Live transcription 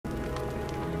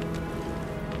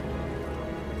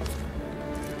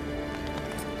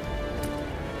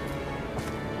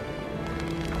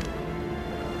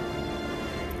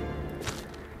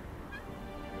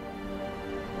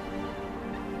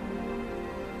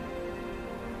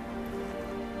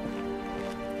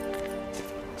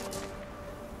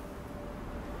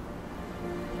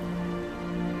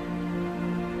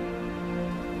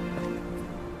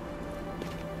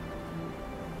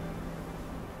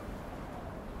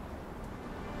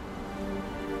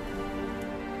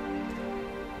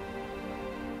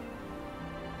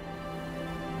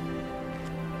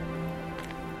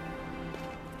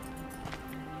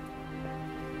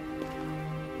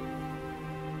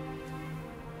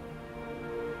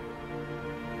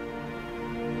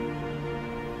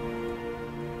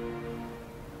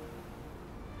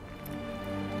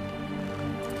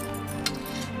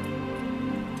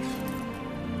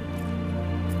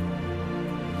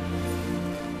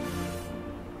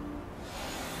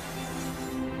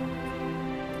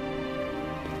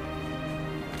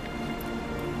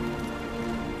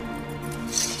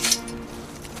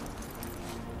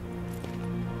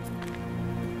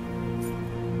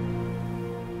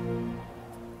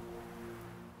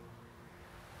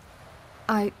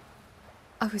I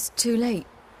was too late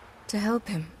to help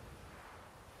him.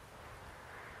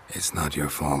 It's not your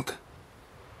fault.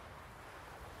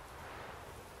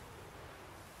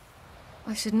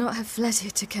 I should not have fled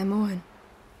here to Kaer Morhen.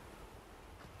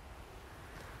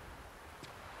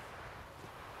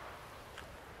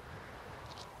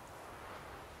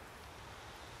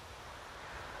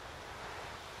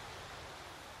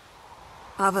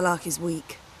 Avallac'h is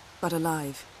weak, but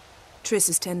alive. Triss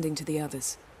is tending to the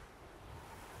others.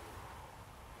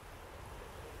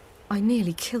 I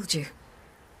nearly killed you.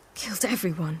 Killed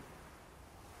everyone.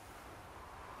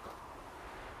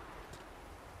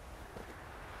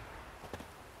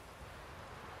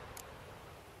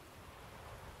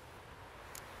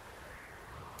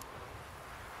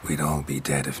 We'd all be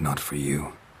dead if not for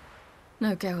you.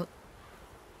 No, Geralt.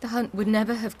 The hunt would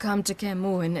never have come to Kaer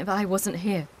Morhen if I wasn't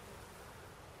here.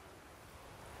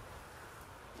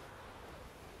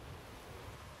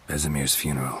 Vesemir's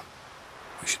funeral.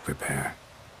 We should prepare.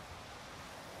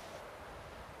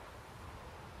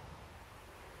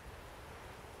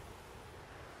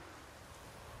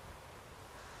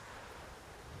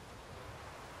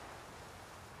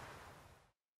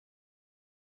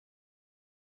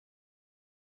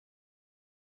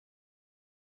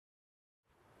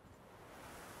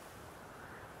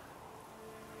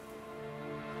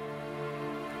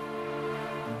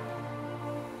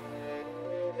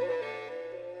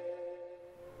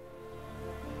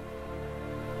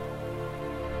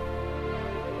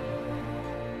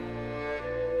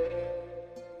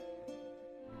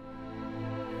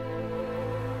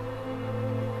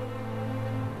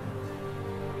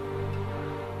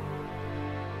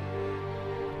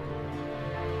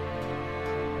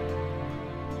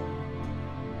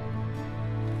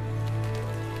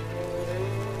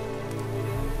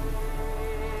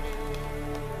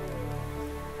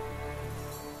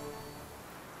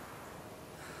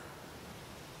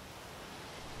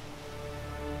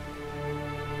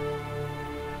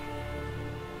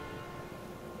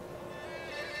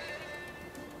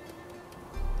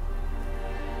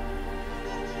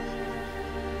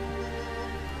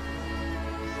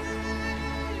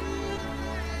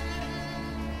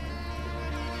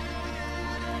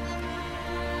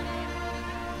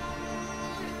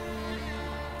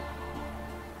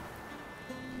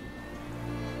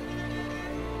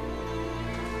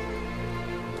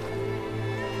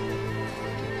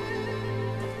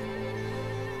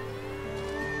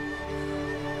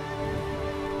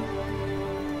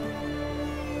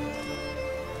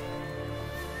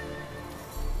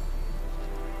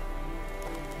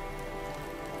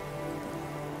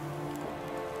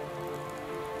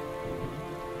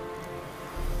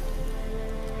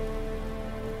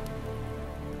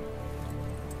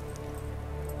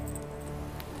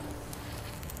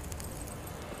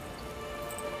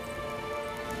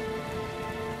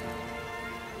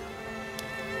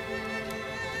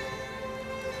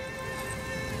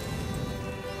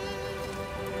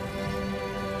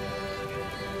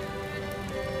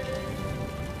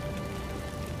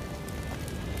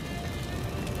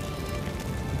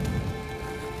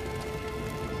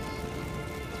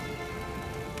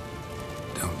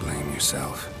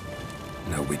 Yourself.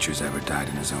 No Witcher's ever died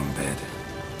in his own bed.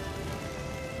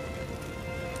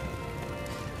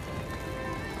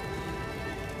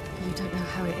 You don't know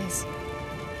how it is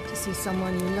to see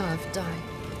someone you love die.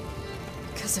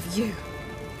 Because of you.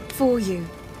 For you.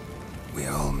 We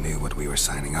all knew what we were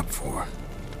signing up for.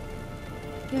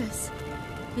 Yes.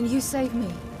 And you saved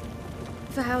me.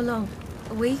 For how long?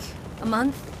 A week? A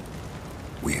month?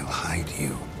 We'll hide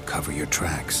you. Cover your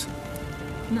tracks.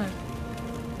 No.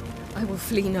 I will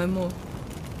flee no more.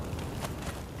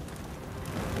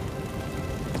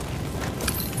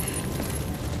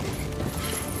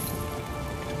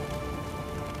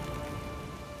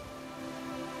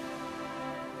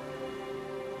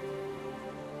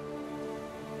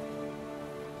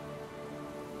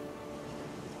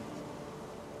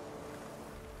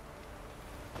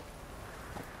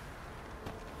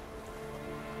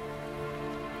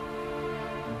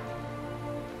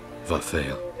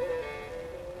 Varthael.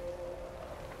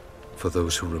 For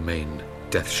those who remain,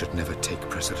 death should never take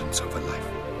precedence over life.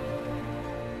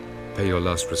 Pay your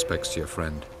last respects to your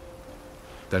friend.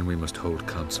 Then we must hold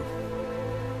council.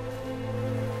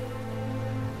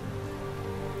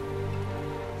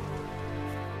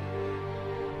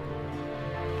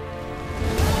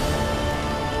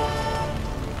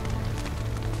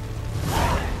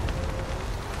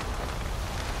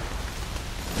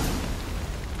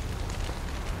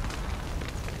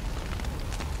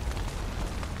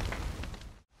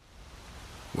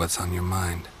 What's on your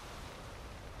mind?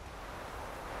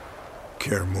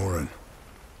 Kaer Morhen.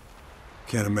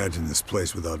 Can't imagine this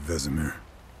place without Vesemir.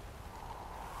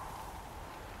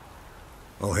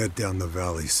 I'll head down the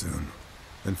valley soon,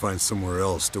 and find somewhere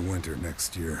else to winter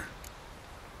next year.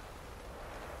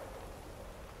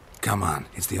 Come on,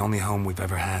 it's the only home we've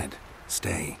ever had.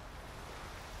 Stay.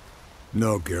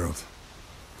 No, Geralt.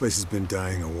 Place has been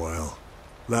dying a while.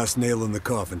 Last nail in the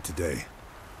coffin today.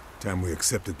 Time we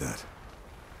accepted that.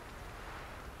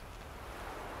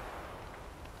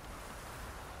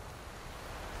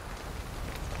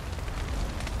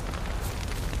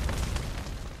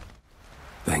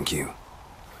 Thank you.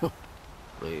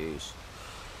 Please.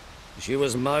 She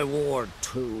was my ward,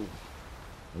 too.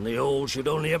 And the old should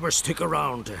only ever stick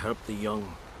around to help the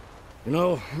young. You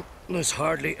know, this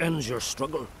hardly ends your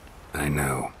struggle. I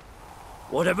know.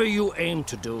 Whatever you aim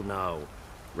to do now,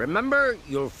 remember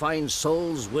you'll find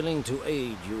souls willing to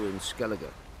aid you in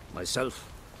Skellige.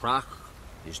 Myself, Prach,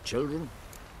 his children.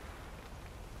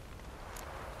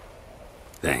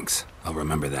 Thanks. I'll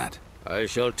remember that. I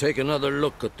shall take another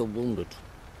look at the wounded.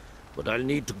 But I'll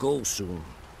need to go soon.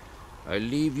 I'll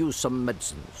leave you some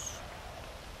medicines.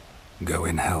 Go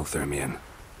in health, Ermion.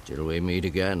 Till we meet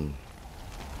again.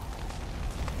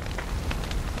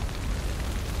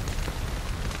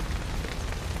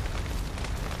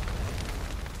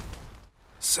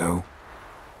 So,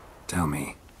 tell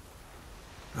me.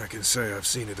 I can say I've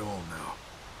seen it all now.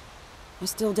 I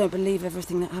still don't believe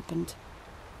everything that happened.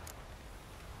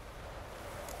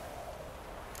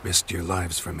 Risked your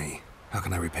lives for me. How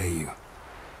can I repay you?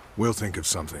 We'll think of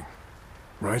something.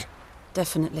 Right?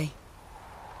 Definitely.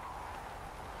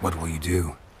 What will you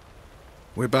do?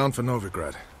 We're bound for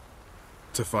Novigrad.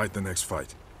 To fight the next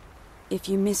fight. If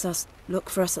you miss us, look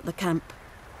for us at the camp.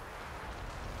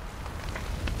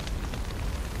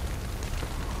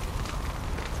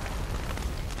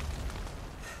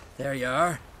 There you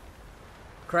are.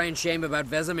 Crying shame about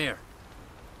Vesemir.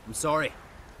 I'm sorry.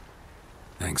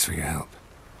 Thanks for your help.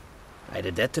 I had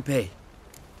a debt to pay.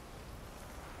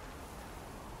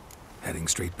 Heading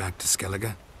straight back to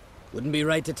Skellige? Wouldn't be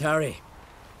right to tarry.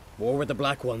 War with the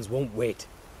Black Ones won't wait.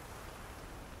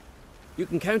 You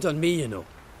can count on me, you know.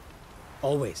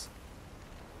 Always.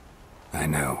 I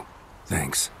know.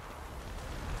 Thanks.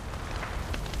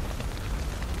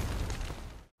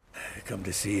 Come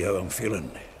to see how I'm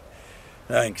feeling.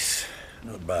 Thanks.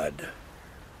 Not bad.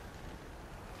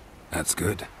 That's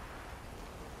good.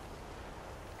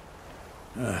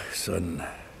 Son.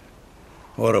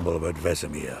 Horrible about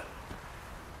Vesemir.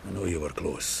 I know you were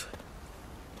close.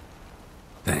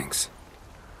 Thanks.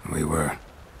 We were.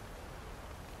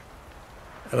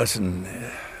 Listen,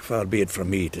 far be it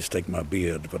from me to stick my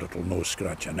beard, but it'll no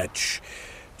scratch an itch.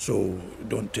 So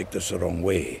don't take this the wrong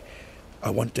way.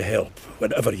 I want to help,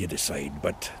 whatever you decide,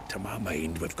 but to my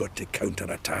mind, we've got to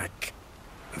counterattack.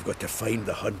 We've got to find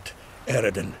the Hunt,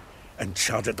 Eredin, and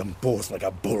charge at them both like a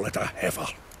bull at a heifer.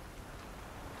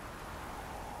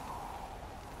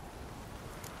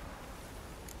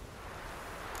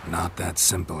 Not that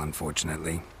simple,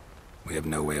 unfortunately. We have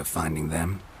no way of finding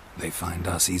them. They find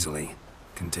us easily.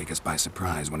 Can take us by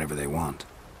surprise whenever they want.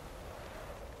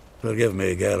 Forgive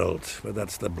me, Geralt, but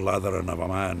that's the blathering of a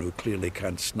man who clearly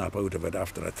can't snap out of it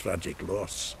after a tragic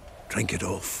loss. Drink it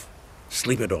off.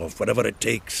 Sleep it off, whatever it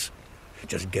takes.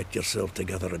 Just get yourself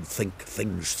together and think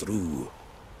things through.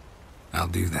 I'll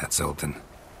do that, Sultan.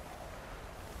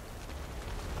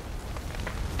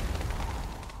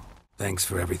 Thanks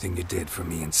for everything you did for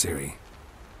me and Ciri.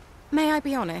 May I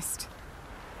be honest?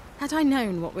 Had I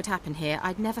known what would happen here,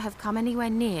 I'd never have come anywhere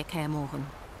near Kaer Morhen.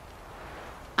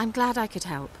 I'm glad I could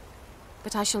help,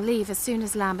 but I shall leave as soon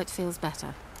as Lambert feels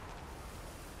better.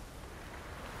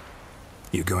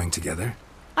 You going together?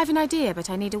 I've an idea, but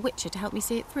I need a witcher to help me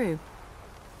see it through.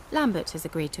 Lambert has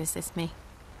agreed to assist me.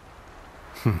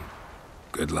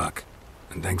 Good luck.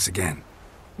 And thanks again.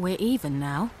 We're even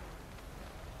now.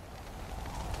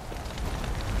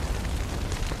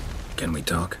 Can we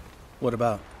talk? What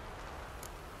about?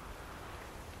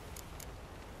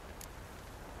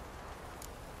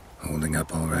 Holding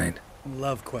up all right?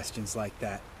 Love questions like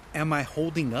that. Am I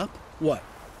holding up? What?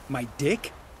 My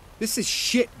dick? This is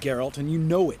shit, Geralt, and you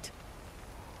know it.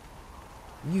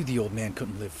 I knew the old man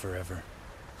couldn't live forever.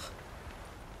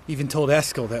 Even told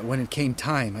Eskel that when it came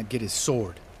time, I'd get his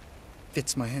sword.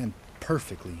 Fits my hand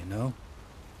perfectly, you know?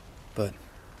 But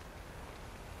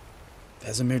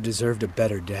Vesemir deserved a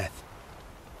better death.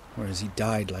 Whereas he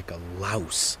died like a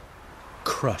louse.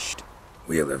 Crushed.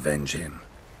 We'll avenge him.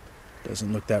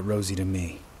 Doesn't look that rosy to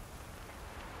me.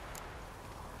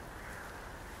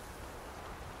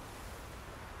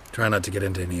 Try not to get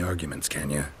into any arguments, can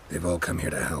you? They've all come here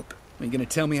to help. Are you gonna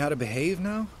tell me how to behave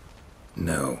now?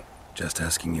 No, just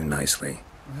asking you nicely.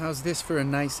 How's this for a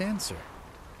nice answer?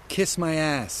 Kiss my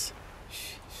ass.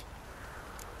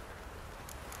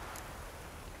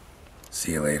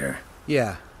 See you later.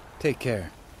 Yeah, take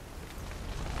care.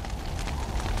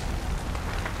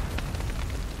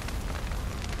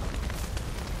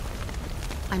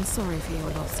 I'm sorry for your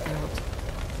loss, Geralt.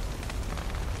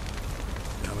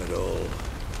 None at all.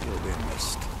 You'll be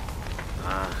missed.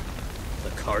 Ah,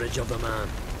 the courage of the man.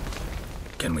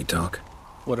 Can we talk?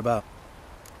 What about?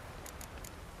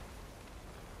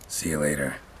 See you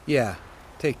later. Yeah,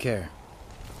 take care.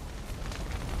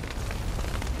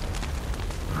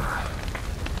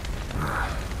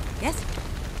 Yes?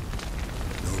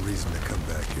 No reason to come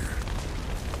back here.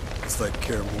 It's like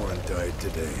Kaer Morhen died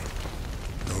today.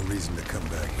 No reason to come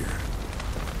back here.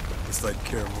 It's like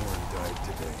Kaer Morhen died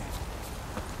today.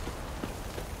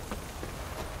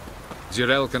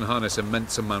 Zirael can harness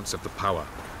immense amounts of the power.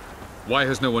 Why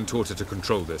has no one taught her to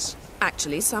control this?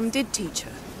 Actually, some did teach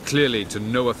her. Clearly to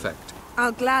no effect.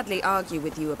 I'll gladly argue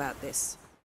with you about this.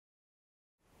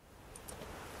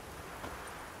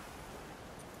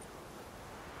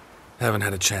 Haven't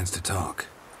had a chance to talk.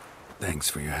 Thanks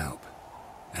for your help.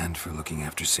 And for looking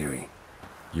after Ciri.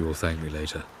 You will thank me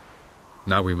later.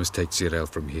 Now we must take Zirael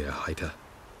from here, hide her,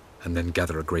 and then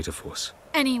gather a greater force.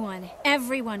 Anyone,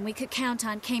 everyone we could count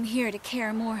on came here to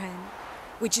Kaer Morhen.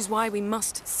 Which is why we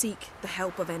must seek the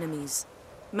help of enemies.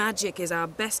 Magic is our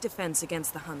best defense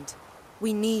against the hunt.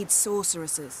 We need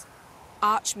sorceresses.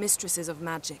 Archmistresses of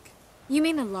magic. You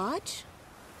mean the Lodge?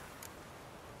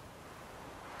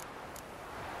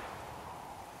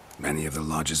 Many of the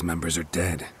Lodge's members are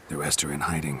dead. The rest are in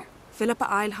hiding. Philippa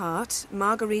Eilhart,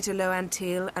 Margarita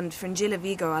Loantil, and Fringilla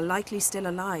Vigo are likely still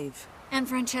alive. And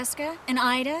Francesca? And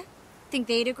Ida? Think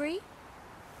they'd agree?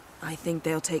 I think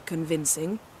they'll take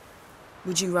convincing.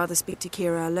 Would you rather speak to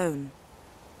Kira alone?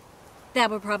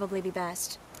 That would probably be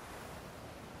best.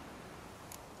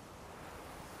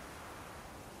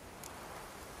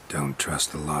 Don't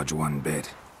trust the Lodge one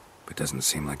bit, but doesn't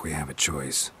seem like we have a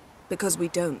choice. Because we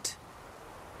don't.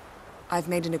 I've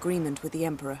made an agreement with the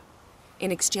Emperor.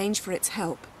 In exchange for its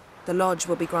help, the Lodge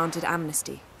will be granted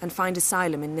amnesty and find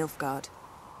asylum in Nilfgaard.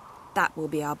 That will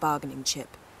be our bargaining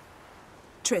chip.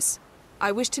 Triss,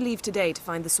 I wish to leave today to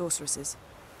find the sorceresses.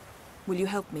 Will you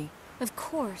help me? Of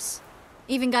course.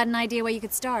 Even got an idea where you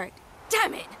could start.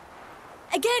 Damn it!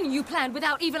 Again you planned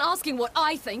without even asking what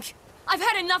I think. I've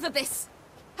had enough of this.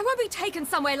 I won't be taken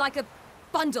somewhere like a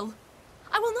bundle.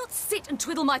 I will not sit and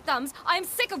twiddle my thumbs. I am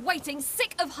sick of waiting,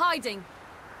 sick of hiding.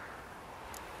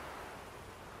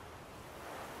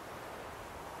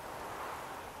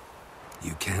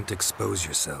 You can't expose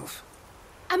yourself.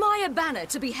 Am I a banner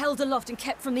to be held aloft and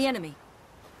kept from the enemy?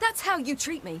 That's how you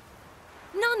treat me.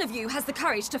 None of you has the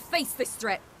courage to face this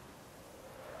threat.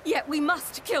 Yet we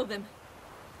must kill them.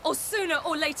 Or sooner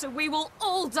or later we will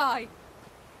all die.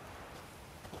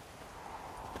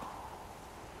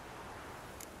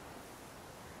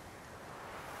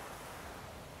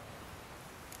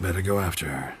 Better go after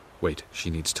her. Wait, she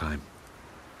needs time.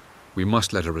 We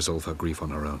must let her resolve her grief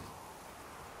on her own.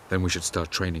 Then we should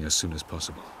start training as soon as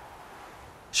possible.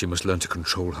 She must learn to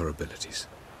control her abilities.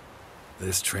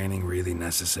 This training really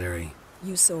necessary?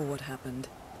 You saw what happened.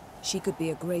 She could be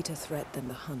a greater threat than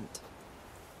the hunt.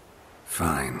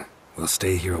 Fine. We'll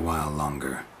stay here a while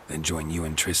longer, then join you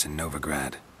and Triss in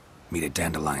Novigrad. Meet at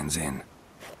Dandelion's Inn.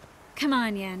 Come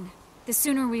on, Yen. The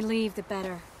sooner we leave, the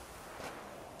better.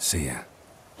 See ya.